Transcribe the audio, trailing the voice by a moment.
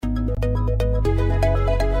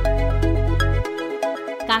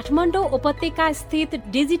काठमाडौँ उपत्यका स्थित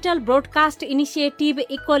digital broadcast initiative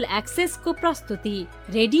equal एक्सेसको प्रस्तुति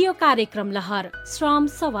रेडियो कार्यक्रम लहर श्रम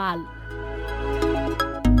सवाल।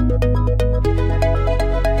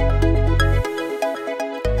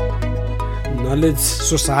 नलेज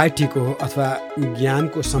सोसाइटीको अथवा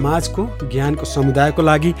ज्ञानको समाजको ज्ञानको समुदायको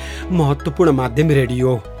लागि महत्त्वपूर्ण माध्यम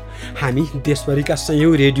रेडियो। हामी देशभरिका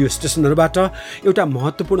सयौं रेडियो स्टेसनहरूबाट एउटा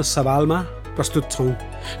महत्त्वपूर्ण सवालमा प्रस्तुत छौँ।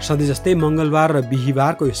 सधैँ जस्तै मङ्गलबार र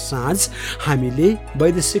बिहिबारको यो साँझ हामीले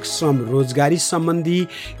वैदेशिक श्रम रोजगारी सम्बन्धी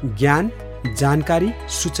ज्ञान, जानकारी,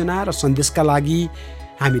 सूचना र सन्देशका लागि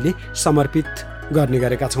हामीले समर्पित गर्ने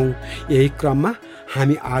गरेका छौँ। यही क्रममा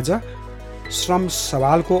हामी आज श्रम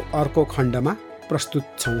सवालको अर्को खण्डमा प्रस्तुत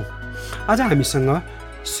छौँ। आज हामीसँग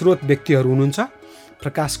स्रोत व्यक्तिहरू हुनुहुन्छ।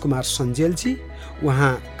 प्रकाश कुमार सञ्जेलजी,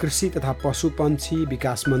 उहाँ कृषि तथा पशुपन्छी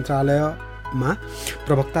विकास मन्त्रालयमा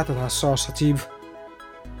प्रवक्ता तथा सहसचिव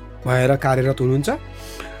भएर कार्यरत हुनुहुन्छ,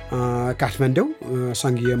 काठमाडौँ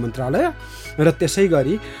सङ्घीय मन्त्रालय। र त्यसै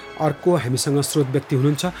गरी अर्को हामीसँग स्रोत व्यक्ति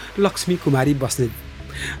हुनुहुन्छ लक्ष्मी कुमारी बस्नेत।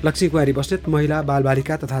 लक्ष्मी कुमारी बस्नेत महिला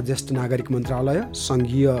बालबालिका तथा ज्येष्ठ नागरिक मन्त्रालय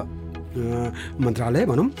सङ्घीय मन्त्रालय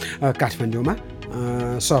भनौँ काठमाडौँमा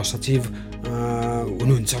सहसचिव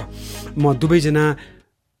हुनुहुन्छ। म दुवैजना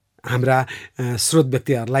हाम्रा स्रोत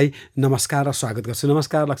व्यक्तिहरूलाई नमस्कार र स्वागत गर्छु।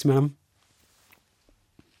 नमस्कार लक्ष्मी म्याडम।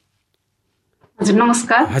 हजुर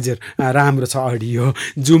नमस्कार। हजुर राम्रो छ अडियो।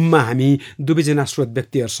 जुममा हामी दुवैजना स्रोत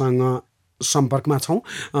व्यक्तिहरूसँग सम्पर्कमा छौँ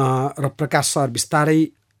र प्रकाश सर बिस्तारै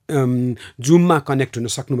जुममा कनेक्ट हुन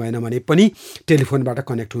सक्नु भएन भने पनि टेलिफोनबाट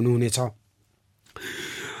कनेक्ट हुनुहुनेछ।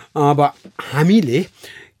 अब हामीले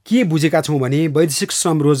के बुझेका छौँ भने वैदेशिक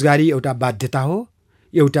श्रम रोजगारी एउटा बाध्यता हो,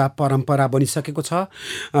 एउटा परम्परा बनिसकेको छ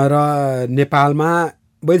र नेपालमा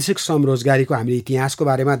वैदेशिक श्रम रोजगारीको हामीले इतिहासको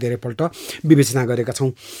बारेमा धेरैपल्ट विवेचना गरेका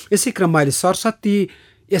छौँ। यसै क्रममा अहिले सरस्वती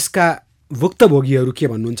यसका भुक्तभोगीहरू के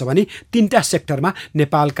भन्नुहुन्छ भने तीनटा सेक्टरमा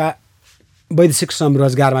नेपालका वैदेशिक श्रम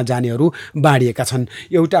रोजगारमा जानेहरू बाँडिएका छन्।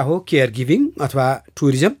 एउटा हो केयर गिभिङ अथवा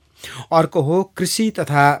टुरिज्म, अर्को हो कृषि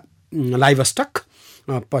तथा लाइभस्टक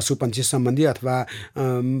पशुपन्छी सम्बन्धी अथवा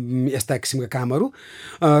यस्ता किसिमका कामहरू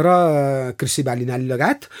र कृषि बालीनाली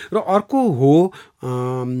लगायत, र अर्को हो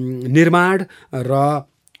निर्माण र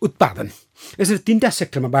उत्पादन। यसरी तीनटा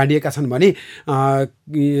सेक्टरमा बाँडिएका छन् भने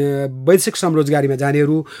वैदेशिक श्रम रोजगारीमा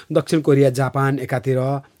जानेहरू दक्षिण कोरिया, जापान एकातिर,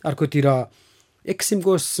 अर्कोतिर एक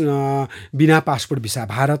किसिमको बिना पासपोर्ट भिसा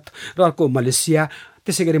भारत, र अर्को मलेसिया,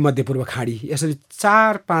 त्यसै गरी मध्यपूर्व खाडी। यसरी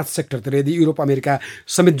 4-5 सेक्टरतिर यदि युरोप अमेरिका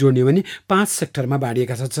समेत जोड्ने हो भने 5 सेक्टरमा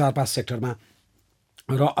बाँडिएका छ, 4-5 सेक्टरमा।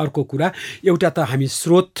 र अर्को कुरा, एउटा त हामी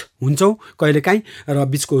स्रोत हुन्छौँ कहिलेकाहीँ र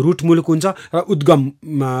बिचको रुट मुलुक हुन्छ र उद्गम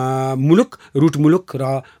मुलुक, रुट मुलुक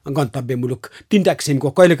र गन्तव्य मुलुक, तीनटा किसिमको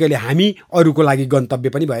कहिले कहिले हामी अरूको लागि गन्तव्य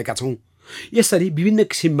पनि भएका छौँ। यसरी विभिन्न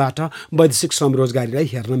किसिमबाट वैदेशिक श्रम रोजगारीलाई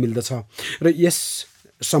हेर्न मिल्दछ। र यस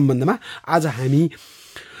सम्बन्धमा आज हामी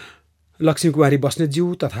लक्ष्मी कुमारी बस्नेतज्यू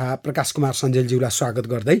तथा प्रकाश कुमार सञ्जेलज्यूलाई स्वागत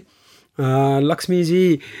गर्दै, लक्ष्मीजी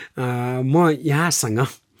म यहाँसँग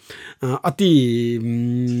अति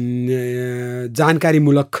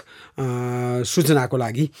जानकारीमूलक सूचनाको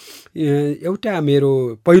लागि एउटा मेरो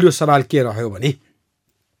पहिलो सवाल के रह्यो भने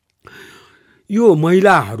यो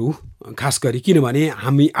महिलाहरू खास गरी, किनभने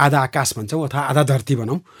हामी आधा आकाश भन्छौँ अथवा आधा धरती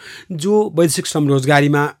भनौँ, जो वैदेशिक श्रम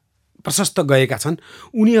रोजगारीमा प्रशस्त गएका छन्,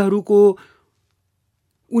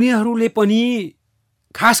 उनीहरूले पनि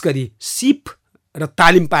खास गरी सिप र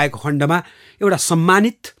तालिम पाएको खण्डमा एउटा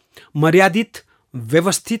सम्मानित, मर्यादित,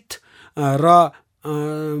 व्यवस्थित र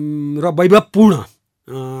वैभवपूर्ण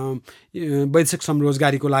वैदेशिक श्रम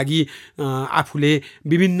रोजगारीको लागि आफूले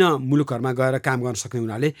विभिन्न मुलुकहरूमा गएर काम गर्न सक्ने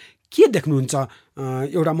हुनाले के देख्नुहुन्छ?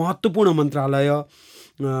 एउटा महत्त्वपूर्ण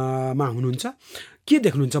मन्त्रालयमा हुनुहुन्छ, के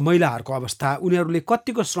देख्नुहुन्छ महिलाहरूको अवस्था? उनीहरूले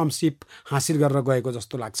कतिको श्रमसिप हासिल गरेर गएको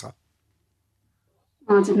जस्तो लाग्छ?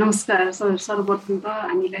 हजुर नमस्कार सर। सर्वप्रथम त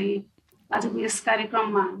हामीलाई आजको यस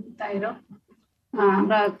कार्यक्रममा बिताएर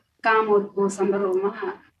हाम्रा कामहरूको सन्दर्भमा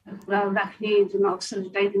कुरा राख्ने जुन अवसर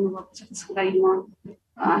जुटाइदिनु भएको छ त्यसको लागि म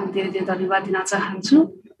धेरै धेरै धन्यवाद दिन चाहन्छु।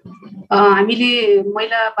 हामीले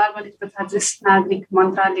महिला बालबालिका तथा ज्येष्ठ नागरिक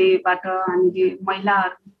मन्त्रालयबाट हामीले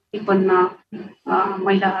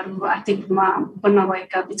महिलाहरू आर्थिक रूपमा उत्पन्न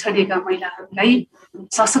भएका पिछडिएका महिलाहरूलाई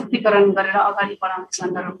सशक्तिकरण गरेर अगाडि बढाउने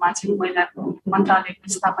सन्दर्भमा चाहिँ महिलाको मन्त्रालयको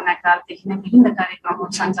स्थापनाकालदेखि नै विभिन्न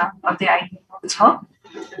कार्यक्रमहरू सञ्चालन गर्दै आइरहेको छ।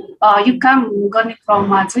 यो काम गर्ने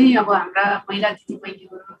क्रममा चाहिँ अब हाम्रा महिला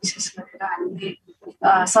दिदीबहिनीहरू विशेष गरेर हामीले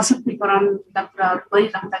सशक्तिकरणका कुराहरू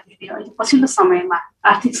गरिरहँदाखेरि अहिले पछिल्लो समयमा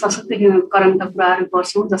आर्थिक सशक्तिकरणका कुराहरू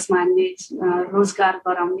गर्छौँ, जसमा हामीले रोजगार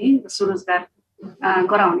गराउने र स्वरोजगार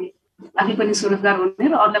गराउने आफै पनि स्वरोजगार हुने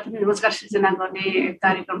र अरूलाई पनि रोजगार सृजना गर्ने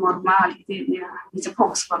कार्यक्रमहरूमा अलिकति हामी चाहिँ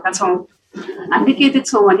फोकस भएका छौँ। हामीले के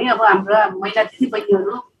देख्छौँ भने अब हाम्रा महिला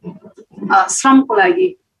दिदीबहिनीहरू श्रमको लागि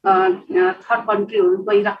थर्ड कन्ट्रीहरू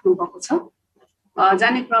गइराख्नु भएको छ।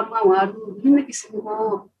 जाने क्रममा उहाँहरू विभिन्न किसिमको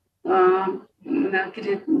के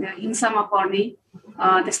अरे हिंसामा पर्ने,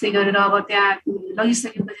 त्यस्तै गरेर अब त्यहाँ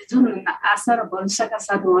लगिसकेपछि जुन आशा र भरोसाका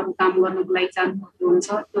साथ उहाँहरू काम गर्नुको लागि जानुभएको हुन्छ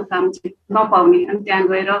त्यो काम चाहिँ नपाउने, अनि त्यहाँ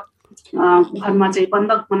गएर घरमा चाहिँ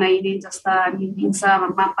बन्धक बनाइने जस्ता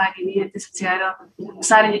हिंसामा पारिने, त्यसपछि आएर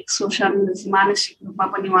शारीरिक शोषण, मानसिक रूपमा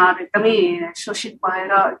पनि उहाँहरू एकदमै शोषित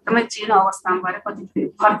भएर एकदमै जीर्ण अवस्थामा भएर कतिपय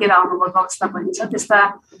फर्केर आउनुभएको अवस्था पनि छ। त्यस्ता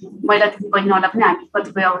महिला दिदीबहिनीहरूलाई पनि हामी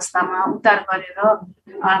कतिपय अवस्थामा उद्धार गरेर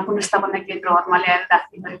पुनर्स्थापना केन्द्रहरूमा ल्याएर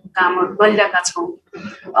राख्ने गरेको कामहरू गरिरहेका छौँ।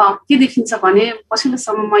 के देखिन्छ भने पछिल्लो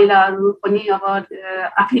समय महिलाहरू पनि अब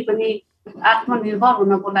आफै पनि आत्मनिर्भर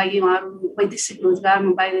हुनको लागि उहाँहरू वैदेशिक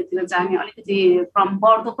रोजगारमा बाहिरतिर जाने अलिकति क्रम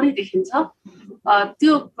बढ्दो पनि देखिन्छ।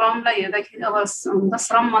 त्यो क्रमलाई हेर्दाखेरि अब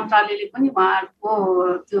श्रम मन्त्रालयले पनि उहाँहरूको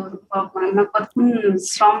त्यो कुन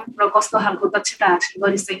श्रम र कस्तो खालको दक्षता हासिल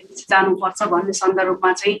गरिसकेपछि जानुपर्छ भन्ने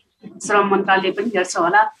सन्दर्भमा चाहिँ श्रम मन्त्रालय पनि हेर्छ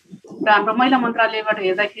होला। र हाम्रो महिला मन्त्रालयबाट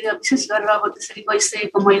हेर्दाखेरि विशेष गरेर अब त्यसरी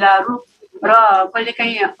गइसकेको महिलाहरू र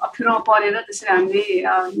कहिलेकाहीँ अप्ठ्यारोमा परेर त्यसरी हामीले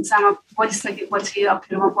हिंसामा परिसकेपछि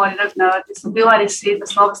अप्ठ्यारोमा परेर त्यस्तो बेवारिसी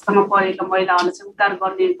त्यस्तो अवस्थामा परेका महिलाहरूलाई चाहिँ उद्धार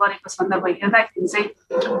गरेको सन्दर्भ हेर्दाखेरि चाहिँ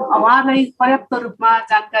उहाँहरूलाई पर्याप्त रूपमा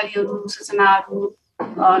जानकारीहरू सूचनाहरू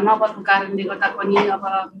नभएको कारणले गर्दा पनि अब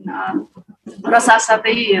र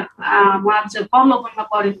साथसाथै उहाँहरू चाहिँ प्रलोभनमा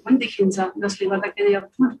परेको पनि देखिन्छ, जसले गर्दाखेरि अब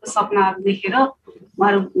ठुल्ठुलो सपनाहरू देखेर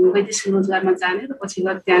उहाँहरू वैदेशिक रोजगारमा जाने र पछि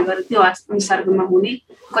गएर त्यहाँ गएर त्यो अनुसारमा हुने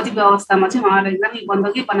कतिपय अवस्थामा चाहिँ उहाँहरूलाई एकदमै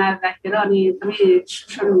बन्दकै बनाएर राखेर अनि एकदमै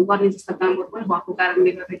शोषण गर्ने जस्ता कामहरू पनि भएको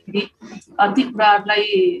कारणले गर्दाखेरि ती कुराहरूलाई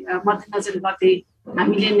मध्यनजर गर्दै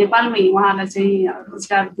हामीले नेपालमै उहाँलाई चाहिँ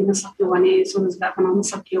रोजगार दिन सक्यो भने, स्वरोजगार बनाउन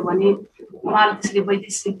सकियो भने उहाँले त्यसरी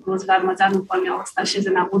वैदेशिक रोजगारमा जानुपर्ने अवस्था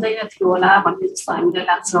सिर्जना हुँदैन थियो होला भन्ने जस्तो हामीलाई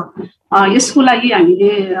लाग्छ। यसको लागि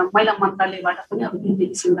हामीले महिला मन्त्रालयबाट पनि अब विभिन्न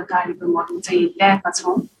किसिमका कार्यक्रमहरू चाहिँ ल्याएका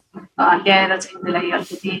छौँ। ल्याएर चाहिँ त्यसलाई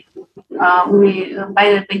अलिकति उनी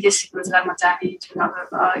बाहिर वैदेशिक रोजगारमा जाने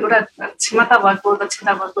एउटा क्षमता भएको,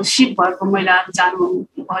 दक्षता भएको, सिप भएको महिलाहरू जानु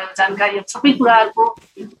भयो, जानकारी सबै कुराहरूको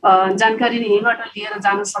जानकारी नै यहीँबाट लिएर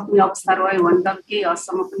जान सक्ने अवस्था रह्यो भने त केही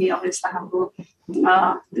हदसम्म पनि अब यस्ता खालको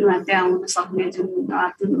त्यहाँ हुन सक्ने जुन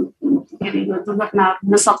के अरे दुर्घटनाहरू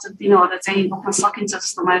हुन सक्छन् तिनीहरूलाई चाहिँ रोक्न सकिन्छ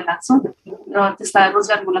जस्तो मलाई लाग्छ। र त्यस्ता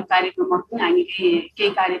रोजगारमूलक कार्यक्रमहरू पनि हामीले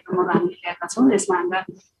केही कार्यक्रमहरू हामीले ल्याएका छौँ। यसमा हाम्रा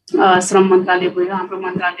श्रम मन्त्रालय भयो, हाम्रो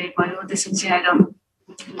मन्त्रालय भयो, त्यसपछि आएर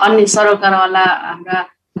अन्य सरकारवाला हाम्रा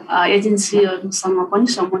एजेन्सीहरूसँग पनि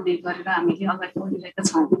समन्वय गरेर हामीले अगाडि बढिरहेका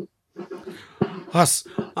छौँ। हस्,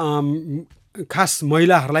 खास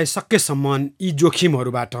महिलाहरूलाई सकेसम्म यी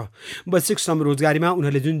जोखिमहरूबाट वैश्विक श्रम रोजगारीमा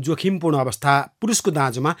उनीहरूले जुन जोखिमपूर्ण अवस्था पुरुषको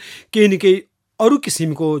दाँजोमा केही न केही अरू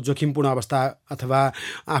किसिमको जोखिमपूर्ण अवस्था अथवा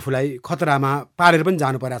आफूलाई खतरामा पारेर पनि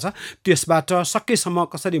जानु परेको छ, त्यसबाट सकेसम्म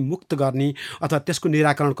कसरी मुक्त गर्ने अथवा त्यसको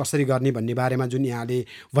निराकरण कसरी गर्ने भन्ने बारेमा जुन यहाँले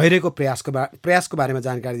भइरहेको प्रयासको बारेमा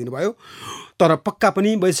जानकारी दिनुभयो। तर पक्का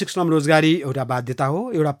पनि वैश्विक श्रम रोजगारी एउटा बाध्यता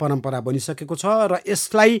हो, एउटा परम्परा बनिसकेको छ र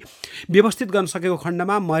यसलाई व्यवस्थित गर्न सकेको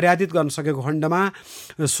खण्डमा, मर्यादित गर्न सकेको खण्डमा,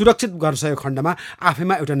 सुरक्षित गर्न सकेको खण्डमा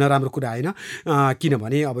आफैमा एउटा नराम्रो कुरा होइन।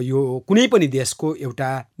 किनभने अब यो कुनै पनि देशको एउटा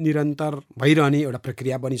निरन्तर भइरहने एउटा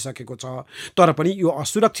प्रक्रिया बनिसकेको छ। तर पनि यो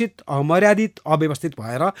असुरक्षित, अमर्यादित, अव्यवस्थित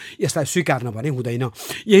भएर यसलाई स्वीकार्न भने हुँदैन।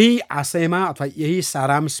 यही आशयमा अथवा यही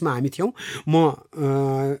सारांशमा हामी थियौँ।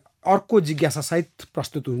 म अर्को जिज्ञासासहित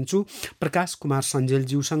प्रस्तुत हुन्छु प्रकाश कुमार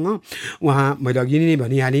सञ्जेलज्यूसँग। उहाँ मैले अघि नै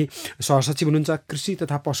भनिहालेँ सहसचिव हुनुहुन्छ कृषि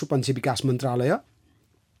तथा पशुपन्छी विकास मन्त्रालय।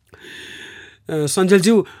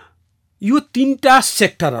 सञ्जेलज्यू, यो तीनटा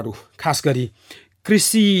सेक्टरहरू खास गरी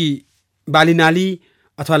कृषि, बालीनाली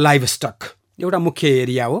अथवा लाइभ स्टक एउटा मुख्य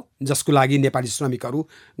एरिया हो जसको लागि नेपाली श्रमिकहरू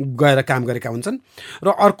गएर काम गरेका हुन्छन्, र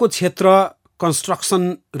अर्को क्षेत्र कन्स्ट्रक्सन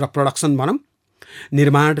र प्रोडक्सन भनौँ,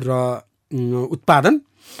 निर्माण र उत्पादन,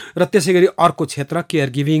 र त्यसै गरी अर्को क्षेत्र केयर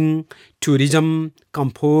गिभिङ, टुरिज्म,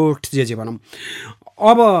 कम्फोर्ट जे भनौँ।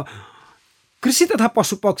 अब कृषि तथा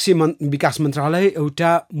पशुपक्षी विकास मन्त्रालय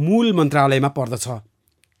एउटा मूल मन्त्रालयमा पर्दछ,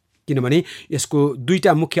 किनभने यसको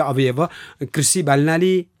दुईटा मुख्य अवयव कृषि,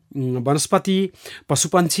 बालीनाली, वनस्पति,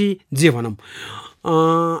 पशुपन्छी जे भनौँ।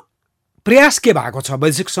 प्रयास के भएको छ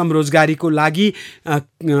वैश्विक श्रम रोजगारीको लागि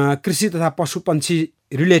कृषि तथा पशुपन्छी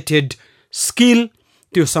रिलेटेड स्किल,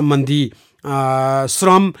 त्यो सम्बन्धी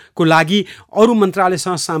श्रमको लागि अरू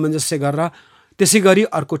मन्त्रालयसँग सामञ्जस्य गरेर, त्यसै गरी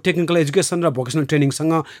अर्को टेक्निकल एजुकेसन र भोकेसनल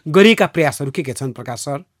ट्रेनिङसँग गरिएका प्रयासहरू के छन् प्रकाश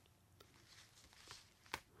सर?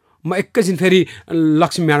 म एकैछिन फेरि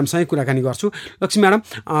लक्ष्मी म्याडमसँग कुराकानी गर्छु। लक्ष्मी म्याडम,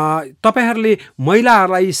 तपाईँहरूले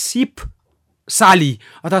महिलाहरूलाई सिपशाली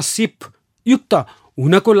अथवा सिपयुक्त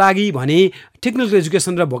हुनको लागि भने टेक्निकल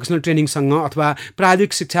एजुकेसन र भोकेसनल ट्रेनिङसँग अथवा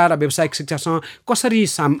प्राविधिक शिक्षा र व्यावसायिक शिक्षासँग कसरी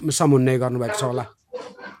समन्वय गर्नुभएको छ होला?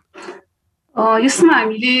 यसमा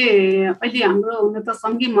हामीले अहिले हाम्रो हुन त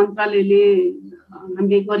सङ्घीय मन्त्रालयले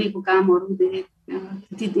हामीले गरेको कामहरू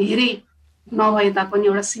त्यति धेरै नभए तापनि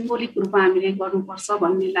एउटा सिम्बोलिक रूपमा हामीले गर्नुपर्छ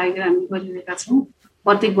भन्ने लागेर हामी गरिरहेका छौँ।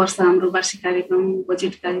 प्रत्येक वर्ष हाम्रो वार्षिक कार्यक्रम,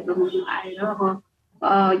 बजेट कार्यक्रमहरू आएर अब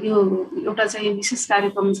यो एउटा चाहिँ विशेष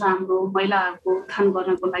कार्यक्रम छ हाम्रो महिलाहरूको उत्थान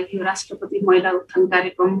गर्नको लागि, यो राष्ट्रपति महिला उत्थान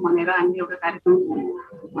कार्यक्रम भनेर हामीले एउटा कार्यक्रम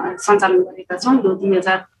सञ्चालन गरेका छौँ। यो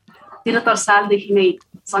 2073 सालदेखि नै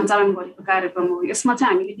सञ्चालन गरेको कार्यक्रम हो। यसमा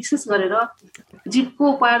चाहिँ हामीले विशेष गरेर जीवको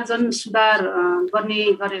उपार्जन सुधार गर्ने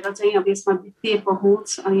गरेर चाहिँ अब यसमा वित्तीय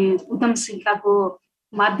पहुँच अनि उद्यमशीलताको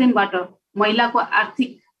माध्यमबाट महिलाको आर्थिक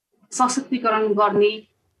सशक्तिकरण गर्ने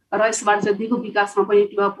र यसबाट चाहिँ दिगो विकासमा पनि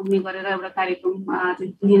टेवा पुग्ने गरेर एउटा कार्यक्रम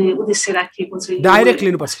लिने उद्देश्य राखिएको छ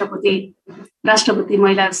राष्ट्रपति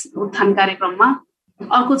महिला उत्थान कार्यक्रममा।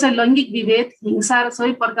 अर्को चाहिँ लैङ्गिक विभेद, हिंसा र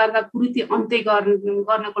सबै प्रकारका कुरीति अन्त्य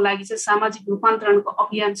गर्नको लागि चाहिँ सामाजिक रूपान्तरणको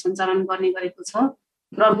अभियान सञ्चालन गर्ने गरेको छ।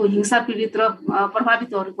 र अर्को हिंसा पीडित र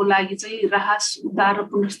प्रभावितहरूको लागि चाहिँ राहत, उद्धार र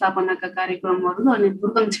पुनर्स्थापनाका कार्यक्रमहरू अनि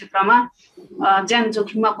दुर्गम क्षेत्रमा ज्यान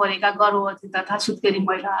जोखिममा परेका गर्भवती तथा सुत्केरी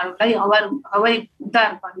महिलाहरूलाई हवाई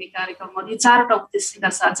उद्धार गर्ने कार्यक्रमहरू, यो 4वटा उद्देश्यका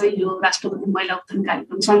साथ चाहिँ यो राष्ट्रपति महिला उत्थान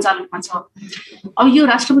कार्यक्रम सञ्चालनमा छ। अब यो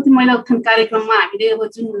राष्ट्रपति महिला उत्थान कार्यक्रममा हामीले अब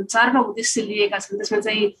जुन 4वटा उद्देश्य लिएका छन् त्यसमा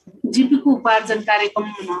चाहिँ जीविका उपार्जन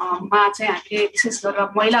कार्यक्रममा चाहिँ हामीले विशेष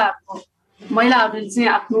गरेर महिलाहरूले चाहिँ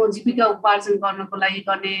आफ्नो जीविका उपार्जन गर्नको लागि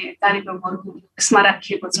गर्ने कार्यक्रमहरू यसमा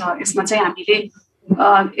राखिएको छ। यसमा चाहिँ हामीले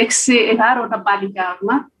 111वटा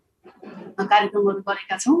बालिकाहरूमा कार्यक्रमहरू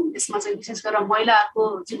गरेका छौँ। यसमा चाहिँ विशेष गरेर महिलाहरूको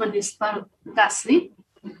जीवन स्तर विकासले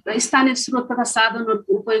र स्थानीय स्रोत तथा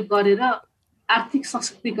साधनहरूको उपयोग गरेर आर्थिक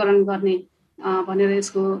सशक्तिकरण गर्ने भनेर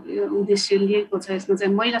यसको उद्देश्य लिएको छ। यसमा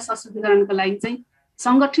चाहिँ महिला सशक्तिकरणको लागि चाहिँ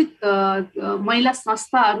सङ्गठित महिला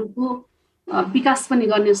संस्थाहरूको विकास पनि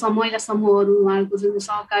गर्ने महिला समूहहरू, उहाँहरूको जुन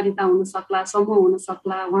सहकारिता हुन सक्ला, समूह हुन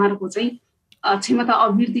सक्ला, उहाँहरूको चाहिँ क्षमता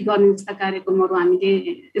अभिवृद्धि गर्ने जस्ता कार्यक्रमहरू हामीले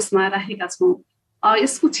यसमा राखेका छौँ।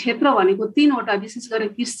 यसको क्षेत्र भनेको 3वटा, विशेष गरेर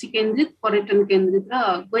कृषि केन्द्रित, पर्यटन केन्द्रित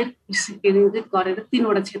र गैर कृषि केन्द्रित गरेर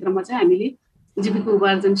 3वटा क्षेत्रमा चाहिँ हामीले जीविका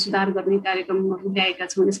उपार्जन सुधार गर्ने कार्यक्रमहरू ल्याएका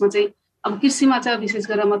छौँ। यसमा चाहिँ अब कृषिमा चाहिँ विशेष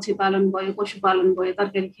गरेर मत्स्य पालन भयो, पशुपालन भयो,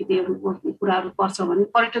 तरकारी खेतीहरूको कुराहरू पर्छ भने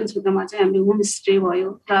पर्यटन क्षेत्रमा चाहिँ हामीले होमस्टे भयो,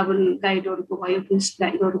 ट्राभल गाइडहरूको भयो, टुरिस्ट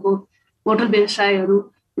गाइडहरूको, होटल व्यवसायहरू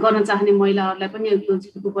गर्न चाहने महिलाहरूलाई पनि यो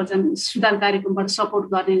जीविका उपार्जन सुधार कार्यक्रमबाट सपोर्ट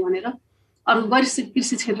गर्ने भनेर। अरू गैर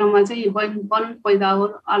कृषि क्षेत्रमा चाहिँ वन पैदावार,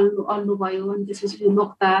 अल्लु भयो, अनि त्यसपछि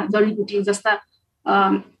नोक्ता, जडीबुटी जस्ता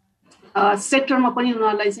सेक्टरमा पनि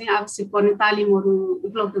उनीहरूलाई चाहिँ आवश्यक पर्ने तालिमहरू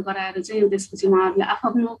उपलब्ध गराएर चाहिँ त्यसपछि उहाँहरूले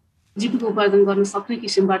आफ्नो जीविका उपार्जन गर्न सक्ने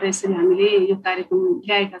किसिमबाट यसरी हामीले यो कार्यक्रम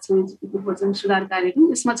ल्याएका छौँ, जीविका उपार्जन सुधार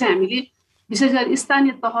कार्यक्रम। यसमा चाहिँ हामीले विशेष गरी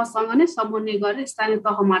स्थानीय तहसँग नै समन्वय गरेर स्थानीय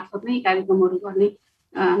तह मार्फत नै कार्यक्रमहरू गर्ने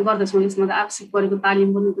गर्दछौँ। यसमा आवश्यक परेको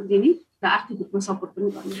तालिम पनि दिने र आर्थिक रूपमा सपोर्ट पनि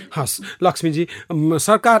गर्ने। हस् लक्ष्मीजी,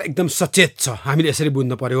 सरकार एकदम सचेत छ, हामीले यसरी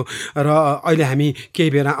बुझ्नु पर्यो। र अहिले हामी केही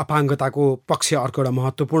बेला अपाङ्गताको पक्ष अर्को एउटा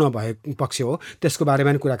महत्त्वपूर्ण भएको पक्ष हो, त्यसको बारेमा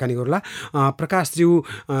पनि कुराकानी गरौँला। प्रकाशज्यू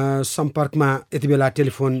सम्पर्कमा यति बेला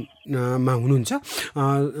टेलिफोनमा हुनुहुन्छ।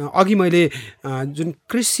 अघि मैले जुन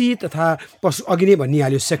कृषि तथा पशु अघि नै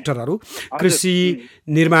भनिहाल्यो सेक्टरहरू, कृषि,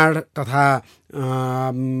 निर्माण तथा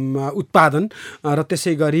उत्पादन र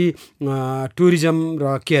त्यसै गरी टुरिज्म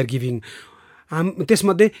र केयर गिभिङ,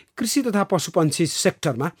 त्यसमध्ये कृषि तथा पशुपन्छी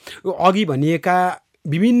सेक्टरमा अघि भनिएका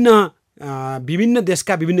विभिन्न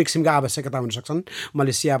देशका विभिन्न किसिमका आवश्यकता हुन सक्छन्।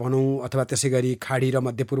 मलेसिया भनौँ अथवा त्यसै गरी खाडी र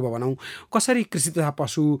मध्यपूर्व भनौँ। कसरी कृषि तथा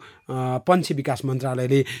पशुपन्छी विकास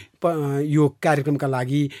मन्त्रालयले यो कार्यक्रमका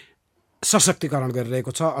लागि सशक्तिकरण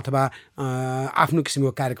गरिरहेको छ अथवा आफ्नो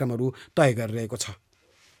किसिमको कार्यक्रमहरू तय गरिरहेको छ?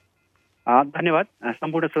 धन्यवाद।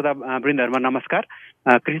 सम्पूर्ण श्रोता वृन्दहरूमा नमस्कार।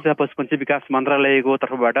 कृषि तथा पशुपन्छी विकास मन्त्रालयको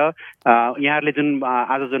तर्फबाट यहाँहरूले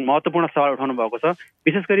आज जुन महत्त्वपूर्ण सवाल उठाउनु भएको छ,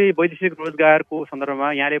 विशेष गरी वैदेशिक रोजगारको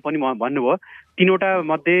सन्दर्भमा यहाँले पनि भन्नुभयो 3वटा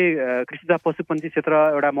मध्ये कृषि तथा पशुपन्छी क्षेत्र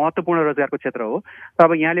एउटा महत्त्वपूर्ण रोजगारको क्षेत्र हो। र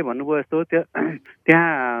अब यहाँले भन्नुभयो जस्तो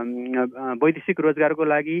त्यहाँ वैदेशिक रोजगारको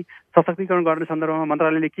लागि सशक्तिकरण गर्ने सन्दर्भमा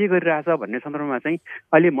मन्त्रालयले के गरिरहेछ भन्ने सन्दर्भमा चाहिँ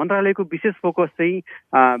अहिले मन्त्रालयको विशेष फोकस चाहिँ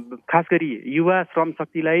खास गरी युवा श्रम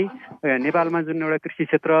शक्तिलाई नेपालमा जुन एउटा कृषि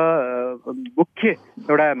क्षेत्र मुख्य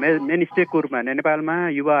एउटा मेन स्टेकको रूपमा नेपालमा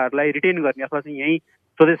युवाहरूलाई रिटेन गर्ने अथवा चाहिँ यहीँ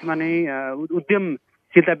स्वदेशमा नै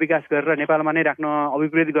उद्यमशीलता विकास गरेर नेपालमा नै राख्न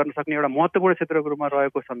अभिवृद्धि गर्न सक्ने एउटा महत्त्वपूर्ण क्षेत्रको रूपमा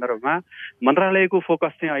रहेको सन्दर्भमा मन्त्रालयको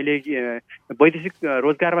फोकस चाहिँ अहिले वैदेशिक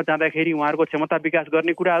रोजगारमा जाँदाखेरि उहाँहरूको क्षमता विकास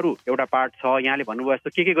गर्ने कुराहरू एउटा पार्ट छ। यहाँले भन्नुभयो जस्तो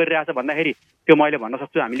के गरिरहेछ भन्दाखेरि त्यो मैले भन्न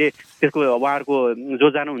सक्छु। हामीले त्यसको उहाँहरूको जो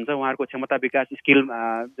जानुहुन्छ उहाँहरूको क्षमता विकास स्किल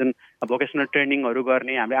जुन भोकेसनल ट्रेनिङहरू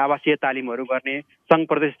गर्ने, हामीले आवासीय तालिमहरू गर्ने, सङ्घ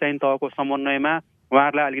प्रदेश स्थानीय तहको समन्वयमा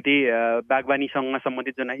उहाँहरूलाई अलिकति बागवानीसँग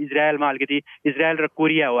सम्बन्धित जुन इजरायलमा अलिकति इजरायल र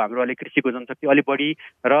कोरिया हो हाम्रो अलिक कृषिको जनशक्ति अलिक बढी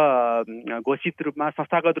र घोषित रूपमा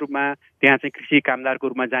संस्थागत रूपमा त्यहाँ चाहिँ कृषि कामदारको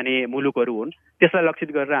रूपमा जाने मुलुकहरू हुन्। त्यसलाई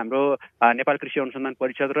लक्षित गरेर हाम्रो नेपाल कृषि अनुसन्धान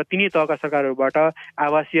परिषद र तिनै तहका सरकारहरूबाट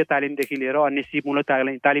आवासीय तालिमदेखि लिएर अन्य सिपमूलक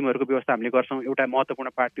तालिमहरूको व्यवस्था हामीले गर्छौँ। एउटा महत्त्वपूर्ण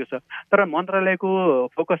पार्ट त्यो छ। तर मन्त्रालयको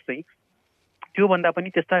फोकस चाहिँ त्योभन्दा पनि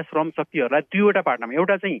त्यस्ता श्रम शक्तिहरूलाई दुईवटा पार्टमा,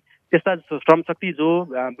 एउटा चाहिँ त्यस्ता श्रम शक्ति जो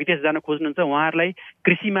विदेश जान खोज्नुहुन्छ उहाँहरूलाई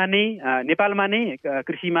कृषिमा नै नेपालमा नै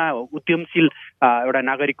कृषिमा उद्यमशील एउटा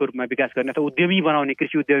नागरिकको रूपमा विकास गर्ने अथवा उद्यमी बनाउने,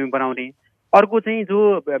 कृषि उद्यमी बनाउने। अर्को चाहिँ जो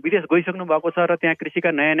विदेश गइसक्नु भएको छ र त्यहाँ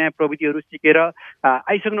कृषिका नयाँ नयाँ प्रविधिहरू सिकेर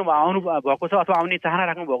आउनु भएको छ अथवा आउने चाहना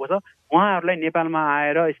राख्नु भएको छ उहाँहरूलाई नेपालमा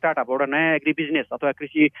आएर स्टार्टअप एउटा नयाँ एग्री बिजनेस अथवा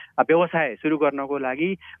कृषि व्यवसाय सुरु गर्नको लागि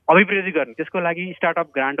अभिवृद्धि गर्ने, त्यसको लागि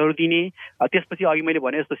स्टार्टअप ग्रान्टहरू दिने। त्यसपछि अघि मैले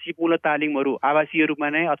भने जस्तो सिपमूलक तालिमहरू आवासीय रूपमा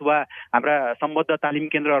नै अथवा हाम्रा सम्बद्ध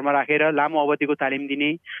तालिम केन्द्रहरूमा राखेर लामो अवधिको तालिम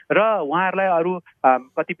दिने र उहाँहरूलाई अरू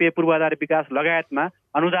कतिपय पूर्वाधार विकास लगायतमा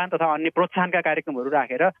अनुदान तथा अन्य प्रोत्साहनका कार्यक्रमहरू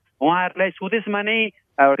राखेर उहाँहरूलाई स्वदेशमा नै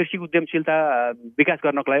कृषि उद्यमशीलता विकास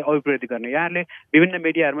गर्नको लागि अभिवृद्धि गर्ने। यहाँहरूले विभिन्न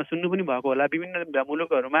मिडियाहरूमा सुन्नु पनि भएको होला, विभिन्न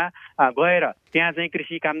मुलुकहरूमा गएर त्यहाँ चाहिँ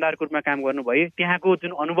कृषि कामदारको रूपमा काम गर्नुभए त्यहाँको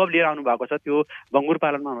जुन अनुभव लिएर आउनु भएको छ त्यो भङ्गुर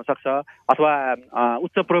पालनमा हुनसक्छ अथवा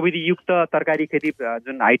उच्च प्रविधियुक्त तरकारी खेती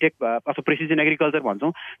जुन हाइटेक अथवा प्रेसिजन एग्रिकल्चर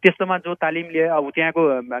भन्छौँ त्यस्तोमा जो तालिम लिए अब त्यहाँको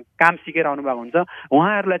काम सिकेर आउनु भएको हुन्छ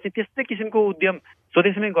उहाँहरूलाई चाहिँ त्यस्तै किसिमको उद्यम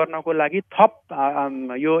स्वदेशमै गर्नको लागि थप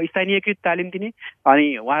यो स्थानीयकृत तालिम दिने अनि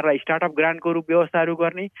उहाँहरूलाई स्टार्टअप ग्रान्टको रूप व्यवस्थाहरू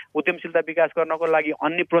गर्ने, उद्यमशीलता विकास गर्नको लागि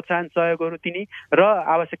अन्य प्रोत्साहन सहयोगहरू दिने र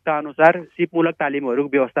आवश्यकता अनुसार सिपमूलक तालिमहरू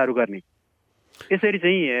व्यवस्थाहरू गर्ने। यसरी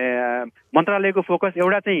चाहिँ मन्त्रालयको फोकस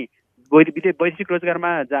एउटा चाहिँ वैदेशिक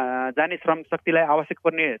रोजगारमा जाने श्रम शक्तिलाई आवश्यक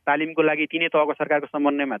पर्ने तालिमको लागि तिनै तहको सरकारको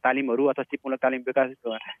समन्वयमा तालिमहरू अथवा सिपमूलक तालिम विकास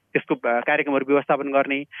त्यसको कार्यक्रमहरू व्यवस्थापन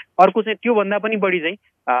गर्ने। अर्को चाहिँ त्योभन्दा पनि बढी चाहिँ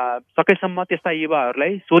सकेसम्म त्यस्ता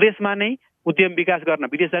युवाहरूलाई स्वदेशमा नै उद्यम विकास गर्न,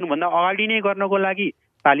 विदेश जानुभन्दा अगाडि नै गर्नको लागि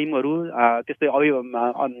तालिमहरू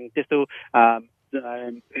त्यस्तो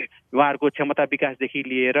उहाँहरूको क्षमता विकासदेखि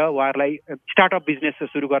लिएर उहाँहरूलाई स्टार्टअप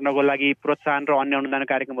बिजनेस सुरु गर्नको लागि प्रोत्साहन र अन्य अनुदान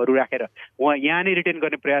कार्यक्रमहरू राखेर उहाँ यहाँ नै रिटेन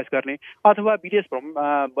गर्ने प्रयास गर्ने अथवा विदेश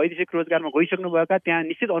वैदेशिक रोजगारमा गइसक्नुभएका त्यहाँ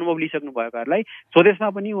निश्चित अनुभव लिइसक्नु भएकाहरूलाई स्वदेशमा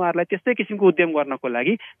पनि उहाँहरूलाई त्यस्तै किसिमको उद्यम गर्नको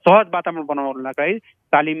लागि सहज वातावरण बनाउनको लागि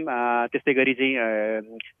तालिम त्यस्तै गरी चाहिँ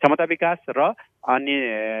क्षमता विकास र अन्य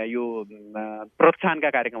यो प्रोत्साहनका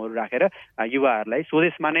कार्यक्रमहरू राखेर युवाहरूलाई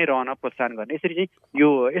स्वदेशमा नै रहन प्रोत्साहन गर्ने। यसरी चाहिँ यो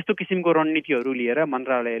यस्तो किसिमको रणनीतिहरू लिएर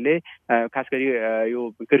मन्त्रालयले खास गरी यो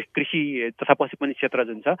कृषि तथा पशुपालन क्षेत्र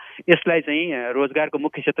जुन छ यसलाई चाहिँ रोजगारको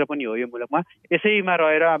मुख्य क्षेत्र पनि हो यो मुलुकमा। यसैमा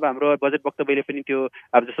रहेर अब हाम्रो बजेट वक्तव्यले पनि त्यो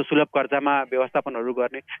अब जस्तो सुलभ कर्जामा व्यवस्थापनहरू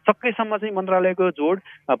गर्ने सकेसम्म चाहिँ मन्त्रालयको जोड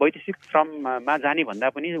वैदेशिक श्रममा जाने भन्दा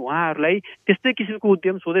पनि उहाँहरूलाई त्यस्तै किसिमको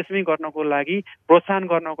उद्यम स्वदेशमै गर्नको लागि प्रोत्साहन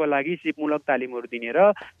गर्नको लागि सिपमूलक तालिमहरू दिने र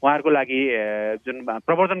उहाँहरूको लागि जुन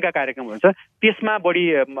प्रवर्धनका कार्यक्रमहरू छ त्यसमा बढी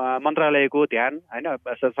मन्त्रालयको ध्यान होइन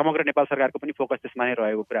समग्र नेपाल सरकारको पनि फोकस त्यसमा नै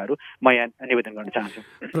रहेको कुराहरू म यहाँ निवेदन गर्न चाहन्छु।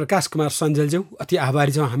 प्रकाश कुमार सञ्जलज्यू अति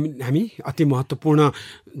आभारी छौँ। हामी अति महत्त्वपूर्ण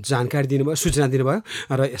जानकारी दिनुभयो, सूचना दिनुभयो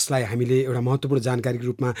र यसलाई हामीले एउटा महत्त्वपूर्ण जानकारीको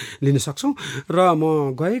रूपमा लिन सक्छौँ। र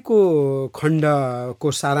म गएको खण्डको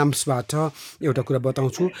सारांशबाट एउटा कुरा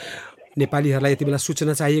बताउँछु। नेपालीहरूलाई यति बेला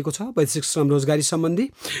सूचना चाहिएको छ वैदेशिक श्रम रोजगारी सम्बन्धी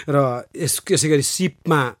र यसै गरी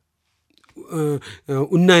सिपमा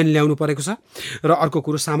उन्नयन ल्याउनु परेको छ र अर्को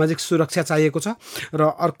कुरो सामाजिक सुरक्षा चाहिएको छ र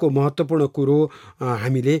अर्को महत्त्वपूर्ण कुरो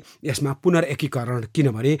हामीले यसमा पुनर्एकीकरण,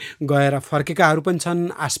 किनभने गएर फर्केकाहरू पनि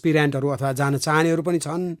छन्, एस्पिरेन्टहरू अथवा जान चाहनेहरू पनि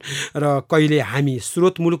छन् र कहिले हामी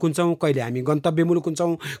स्रोत मुलुक हुन्छौँ, कहिले हामी गन्तव्य मुलुक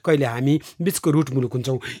हुन्छौँ, कहिले हामी बिचको रुट मुलुक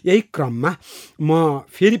हुन्छौँ। यही क्रममा म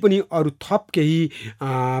फेरि पनि अरू थप केही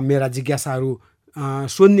मेरा जिज्ञासाहरू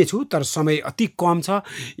सोध्ने छु तर समय अति कम छ।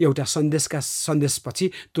 एउटा सन्देशपछि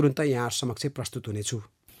तुरुन्तै यहाँ समक्ष प्रस्तुत हुनेछु।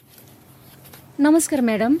 नमस्कार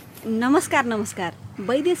म्याडम। नमस्कार।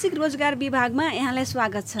 वैदेशिक रोजगार विभागमा यहाँलाई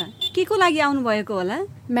स्वागत छ। के को लागि आउनुभएको होला?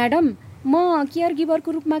 म्याडम म केयर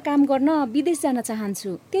गिभरको रूपमा काम गर्न विदेश जान चाहन्छु,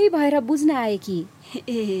 त्यही भएर बुझ्न आए कि।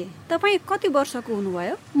 ए, तपाईँ कति वर्षको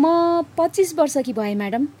हुनुभयो? म 25 वर्षकी भएँ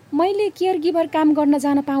म्याडम। मैले केयर गिभर काम गर्न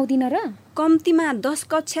जान पाउँदिन र? कम्तीमा 10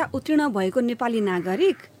 कक्षा उत्तीर्ण भएको नेपाली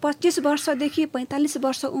नागरिक 25 वर्षदेखि 45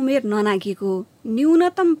 वर्ष उमेर ननाघेको,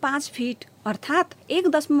 न्यूनतम 5 फिट अर्थात्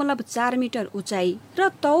 1.4 मिटर उचाइ र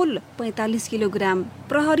तौल 45 किलोग्राम,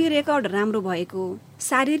 प्रहरी रेकर्ड राम्रो भएको,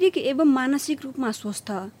 शारीरिक एवं मानसिक रूपमा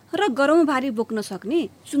स्वस्थ र गरौँ भारी बोक्न सक्ने,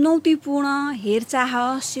 चुनौतीपूर्ण हेरचाह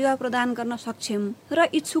सेवा प्रदान गर्न सक्षम र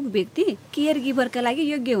इच्छुक व्यक्ति केयर गिभरका लागि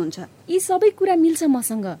योग्य हुन्छ। यी सबै कुरा मिल्छ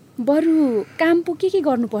मसँग। बरु काम पो के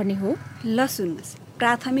गर्नुपर्ने हो? ल सुन्नुहोस्,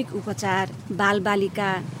 प्राथमिक उपचार,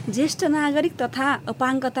 बालबालिका, ज्येष्ठ नागरिक तथा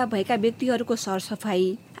अपाङ्गता भएका व्यक्तिहरूको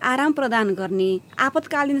सरसफाई, आराम प्रदान गर्ने,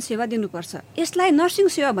 आपतकालीन सेवा दिनुपर्छ। यसलाई नर्सिङ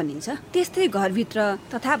सेवा भनिन्छ। त्यस्तै घरभित्र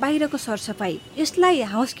तथा बाहिरको सरसफाई, यसलाई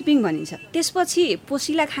हाउसकिपिङ भनिन्छ। त्यसपछि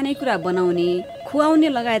पोसिला खानेकुरा बनाउने, खुवाउने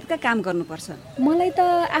लगायतका काम गर्नुपर्छ। मलाई त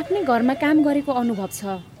आफ्नै घरमा काम गरेको अनुभव छ।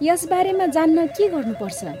 यस बारेमा जान्न के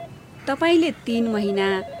गर्नुपर्छ? तपाईँले 3 महिना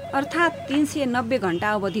अर्थात् 390 घण्टा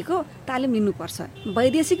अवधिको तालिम लिनुपर्छ।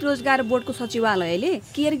 वैदेशिक रोजगार बोर्डको सचिवालयले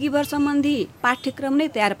केयर गिभर सम्बन्धी पाठ्यक्रम नै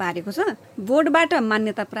तयार पारेको छ। बोर्डबाट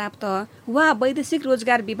मान्यता प्राप्त वा वैदेशिक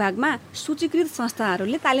रोजगार विभागमा सूचीकृत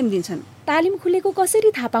संस्थाहरूले तालिम दिन्छन्। तालिम खुलेको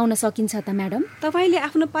कसरी थाहा पाउन सकिन्छ त म्याडम? तपाईँले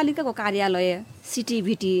आफ्नो पालिकाको कार्यालय,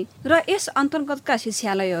 सिटिभिटी र यस अन्तर्गतका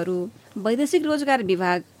शिक्षालयहरू, वैदेशिक रोजगार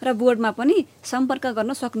विभाग र बोर्डमा पनि सम्पर्क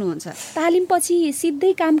गर्न सक्नुहुन्छ। तालिमपछि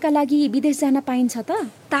सिधै कामका लागि विदेश जान पाइन्छ त?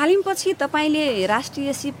 तालिमपछि तपाईँले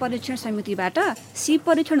राष्ट्रिय सिप परीक्षण समितिबाट सिप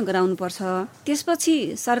परीक्षण गराउनुपर्छ। त्यसपछि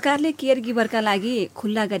सरकारले केयर गिभरका लागि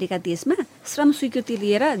खुल्ला गरेका देशमा श्रम स्वीकृति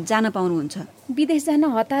लिएर जान पाउनुहुन्छ। विदेश जान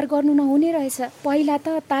हतार गर्नु नहुने रहेछ। पहिला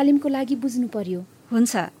त तालिमको लागि बुझ्नु पर्यो।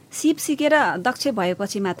 हुन्छ, सिप सिकेर दक्ष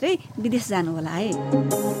भएपछि मात्रै विदेश जानु होला है।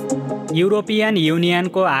 युरोपियन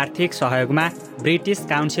युनियनको आर्थिक सहयोगमा ब्रिटिस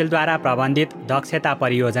काउन्सिलद्वारा प्रबन्धित दक्षता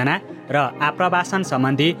परियोजना र आप्रवासन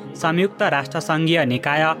सम्बन्धी संयुक्त राष्ट्रसङ्घीय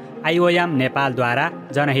निकाय IOM नेपालद्वारा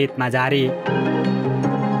जनहितमा जारी।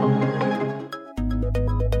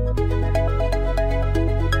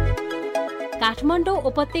 काठमाडौँ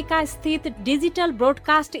उपत्यका स्थित डिजिटल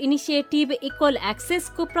ब्रोडकास्ट इनिसिएटिभ इक्वल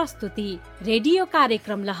एक्सेसको प्रस्तुति रेडियो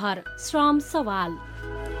कार्यक्रम लहर श्रम सवाल।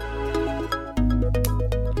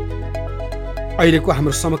 अहिलेको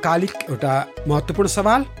हाम्रो समकालिक एउटा महत्त्वपूर्ण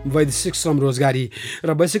सवाल वैदेशिक श्रम रोजगारी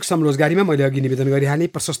र वैदेशिक श्रम रोजगारीमा मैले अघि निवेदन गरिहालेँ,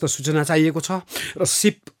 प्रशस्त सूचना चाहिएको छ र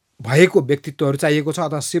सिप भएको व्यक्तित्वहरू चाहिएको छ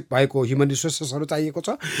अथवा सिप भएको ह्युमन रिसोर्सेसहरू चाहिएको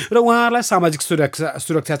छ र उहाँहरूलाई सामाजिक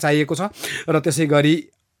सुरक्षा चाहिएको छ र त्यसै गरी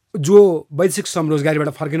जो वैदेशिक श्रम रोजगारीबाट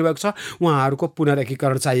फर्किनु भएको छ उहाँहरूको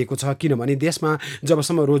पुनरेकीकरण चाहिएको छ। किनभने देशमा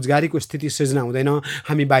जबसम्म रोजगारीको स्थिति सिर्जना हुँदैन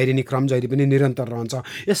हामी बाहिरिने क्रम जहिले पनि निरन्तर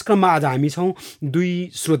रहन्छ। यस क्रममा आज हामी छौँ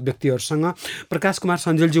 2 स्रोत व्यक्तिहरूसँग। प्रकाश कुमार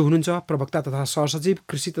सञ्जेलज्यू हुनुहुन्छ, प्रवक्ता तथा सहसचिव,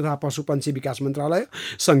 कृषि तथा पशुपन्छी विकास मन्त्रालय,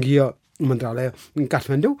 सङ्घीय मन्त्रालय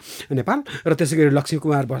काठमाडौँ नेपाल, र त्यसै गरी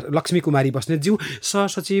लक्ष्मी कुमारी बस्नेतज्यू,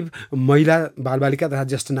 सहसचिव, महिला बालबालिका तथा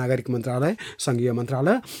ज्येष्ठ नागरिक मन्त्रालय, सङ्घीय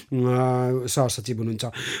मन्त्रालय, सहसचिव हुनुहुन्छ।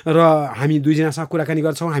 र हामी 2 जनासँग कुराकानी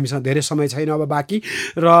गर्छौँ। हामीसँग धेरै समय छैन अब बाँकी।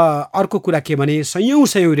 र अर्को कुरा के भने सयौँ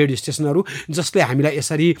रेडियो स्टेसनहरू जसले हामीलाई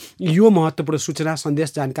यसरी यो महत्त्वपूर्ण सूचना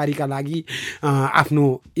सन्देश जानकारीका लागि आफ्नो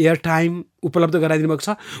एयर टाइम उपलब्ध गराइदिनु भएको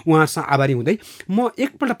छ, उहाँसँग आभारी हुँदै म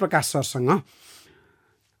एकपल्ट प्रकाश सरसँग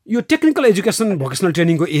यो टेक्निकल एजुकेसन भोकेसनल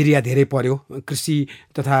ट्रेनिङको एरिया धेरै पर्यो, कृषि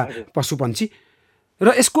तथा पशुपन्छी, र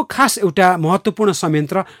यसको खास एउटा महत्त्वपूर्ण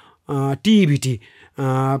संयन्त्र TEVT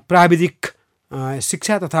प्राविधिक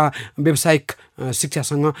शिक्षा तथा व्यावसायिक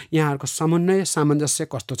शिक्षासँग यहाँहरूको समन्वय सामञ्जस्य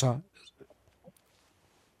कस्तो छ?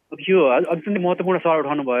 यो अत्यन्तै महत्त्वपूर्ण सवाल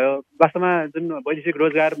उठाउनु भयो। वास्तवमा जुन वैदेशिक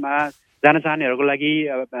रोजगारमा जान चाहनेहरूको लागि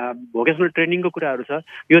भोकेसनल ट्रेनिङको कुराहरू छ,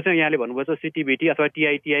 यो चाहिँ यहाँले भन्नुभएको छ सिटिभिटी अथवा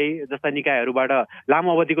TITI जस्ता निकायहरूबाट लामो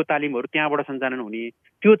अवधिको तालिमहरू त्यहाँबाट सञ्चालन हुने,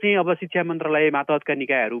 त्यो चाहिँ अब शिक्षा मन्त्रालय मातहतका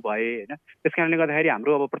निकायहरू भए होइन। त्यस कारणले गर्दाखेरि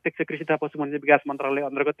हाम्रो अब प्रत्यक्ष कृषि तथा पशुपन्छी विकास मन्त्रालय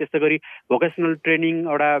अन्तर्गत त्यस्तै गरी भोकेसनल ट्रेनिङ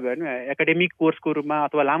एउटा होइन एकाडेमिक कोर्सको रूपमा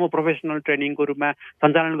अथवा लामो प्रोफेसनल ट्रेनिङको रूपमा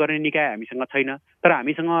सञ्चालन गर्ने निकाय हामीसँग छैन। तर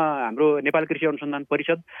हामीसँग हाम्रो नेपाल कृषि अनुसन्धान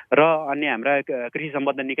परिषद र अन्य हाम्रा कृषि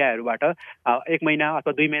सम्बद्ध निकायहरूबाट 1 महिना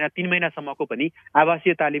अथवा 2 महिना 3 महिनासम्मको पनि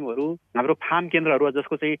आवासीय तालिमहरू हाम्रो फार्म केन्द्रहरू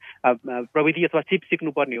जसको चाहिँ प्रविधि अथवा सिप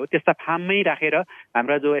सिक्नुपर्ने हो त्यस्ता फार्ममै राखेर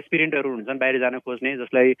हाम्रा जो एस्पिरेन्टहरू हुन्छन् बाहिर जान खोज्ने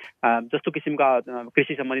जसलाई जस्तो किसिमका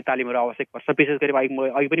कृषि सम्बन्धी तालिमहरू आवश्यक पर्छ। विशेष गरी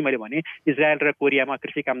अघि पनि मैले भने इजरायल र कोरियामा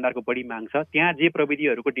कृषि कामदारको बढी माग छ, त्यहाँ जे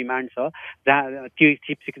प्रविधिहरूको डिमान्ड छ जहाँ त्यो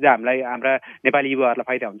सिप सिक्दा हाम्रा नेपाली युवाहरूलाई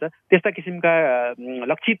फाइदा हुन्छ त्यस्ता किसिमका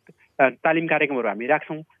लक्षित तालिम कार्यक्रमहरू हामी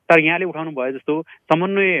राख्छौँ। तर यहाँले उठाउनु भयो जस्तो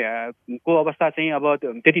समन्वयको अवस्था चाहिँ अब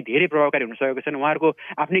त्यति धेरै प्रभावकारी हुन सकेको छैन। उहाँहरूको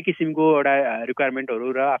आफ्नै किसिमको एउटा रिक्वायरमेन्टहरू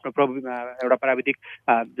र आफ्नो एउटा प्राविधिक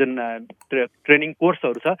जुन ट्रेनिङ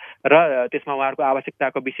कोर्सहरू छ र त्यसमा उहाँहरूको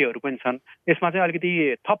आवश्यकताको विषयहरू पनि छन्। यसमा चाहिँ अलिकति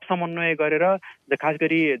थप समन्वय गरेर खास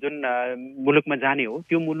गरी जुन मुलुकमा जाने हो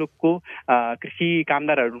त्यो मुलुकको कृषि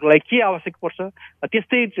कामदारहरूलाई के आवश्यक पर्छ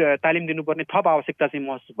त्यस्तै तालिम दिनुपर्ने थप आवश्यकता चाहिँ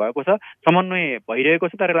महसुस भएको छ। समन्वय भइरहेको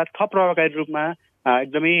छ, तर यसलाई थप प्रभावकारी रूपमा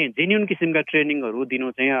एकदमै जेन्युन किसिमका ट्रेनिङहरू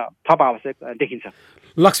दिनु चाहिँ थप आवश्यक देखिन्छ।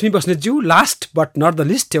 लक्ष्मी बस्नेतज्यू, last but not the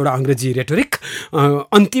list एउटा अङ्ग्रेजी रेटोरिक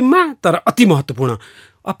अन्तिममा तर अति महत्त्वपूर्ण,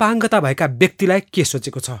 अपाङ्गता भएका व्यक्तिलाई के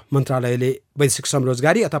सोचेको छ मन्त्रालयले वैदेशिक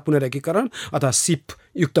समरोजगारी अथवा पुनर्एकीकरण अथवा सिप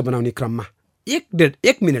युक्त बनाउने क्रममा?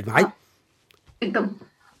 एक मिनटमा है। एकदम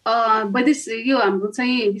यो हाम्रो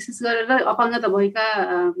चाहिँ विशेष गरेर अपाङ्गता भएका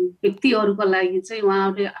व्यक्तिहरूको लागि चाहिँ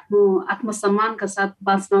उहाँहरूले आफ्नो आत्मसम्मानका साथ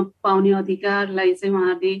बाँच्न पाउने अधिकारलाई चाहिँ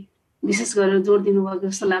उहाँहरूले विशेष गरेर जोड दिनुभएको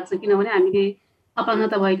जस्तो लाग्छ। किनभने हामीले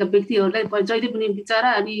अपाङ्गता भएका व्यक्तिहरूलाई जहिले पनि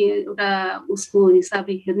बिचरा अनि एउटा उसको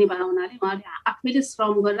हिसाबले हेर्ने भएको हुनाले उहाँले आफैले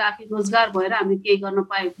श्रम गरेर आफै रोजगार भएर हामीले केही गर्न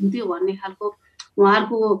पाएको हुन्थ्यो भन्ने खालको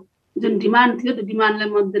उहाँहरूको जुन डिमान्ड थियो त्यो डिमान्डलाई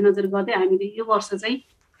मध्यनजर गर्दै हामीले यो वर्ष चाहिँ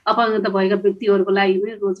अपाङ्गता भएका व्यक्तिहरूको लागि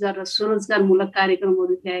पनि रोजगार र स्वरोजगारमूलक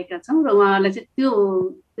कार्यक्रमहरू ल्याएका छौँ र उहाँहरूलाई चाहिँ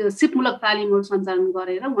त्यो सिपमूलक तालिमहरू सञ्चालन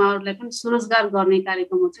गरेर उहाँहरूलाई पनि स्वरोजगार गर्ने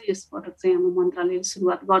कार्यक्रमहरू चाहिँ यसपटक चाहिँ हाम्रो मन्त्रालयले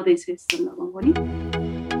सुरुवात गर्दैछ। यस सन्दर्भमा पनि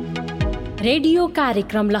रेडियो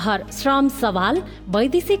कार्यक्रम लहर श्रम सवाल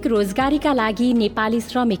वैदेशिक रोजगारीका लागि नेपाली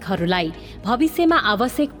श्रमिकहरूलाई भविष्यमा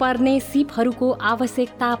आवश्यक पर्ने सिपहरूको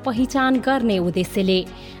आवश्यकता पहिचान गर्ने उद्देश्यले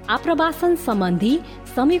आप्रवासन सम्बन्धी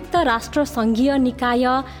संयुक्त राष्ट्र सङ्घीय निकाय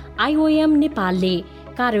IOM नेपालले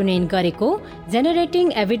कार्यान्वयन गरेको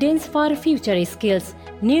generating evidence for future skills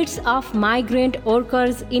needs of migrant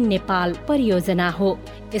workers in Nepal परियोजना हो।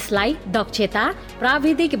 यसलाई दक्षता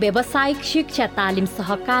प्राविधिक व्यावसायिक शिक्षा तालिम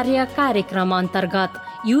सहकार्य कार्यक्रम अन्तर्गत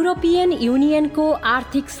युरोपियन युनियनको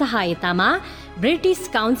आर्थिक सहायतामा ब्रिटिस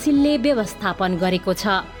काउन्सिलले व्यवस्थापन गरेको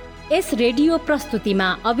छ। यस रेडियो प्रस्तुतिमा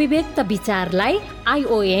अभिव्यक्त विचारलाई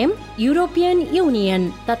IOM, युरोपियन युनियन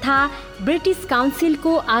तथा ब्रिटिस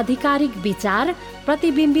काउन्सिलको आधिकारिक विचार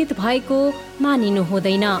प्रतिबिम्बित भएको मानिनु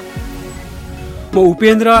हुँदैन। म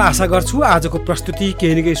उपेन्द्र आशा गर्छु आजको प्रस्तुति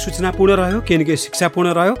केही न केही सूचनापूर्ण रह्यो, केही न केही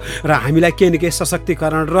शिक्षापूर्ण रह्यो र हामीलाई केही न केही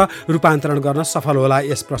सशक्तिकरण र रूपान्तरण गर्न सफल होला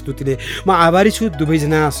यस प्रस्तुतिले। म आभारी छु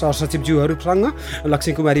दुवैजना सहसचिवज्यूहरूसँग,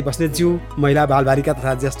 लक्ष्मी कुमारी बस्नेतज्यू महिला बालबालिका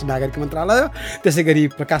तथा ज्येष्ठ नागरिक मन्त्रालय, त्यसै गरी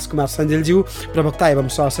प्रकाश कुमार सञ्जेलज्यू प्रवक्ता एवं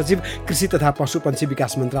सहसचिव कृषि तथा पशुपन्छी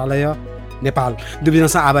विकास मन्त्रालय नेपाल।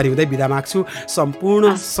 दुवैजनासँग आभारी हुँदै बिदा माग्छु।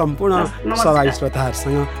 सम्पूर्ण सबै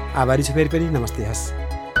श्रोताहरूसँग आभारी छु फेरि पनि। नमस्ते। हस्।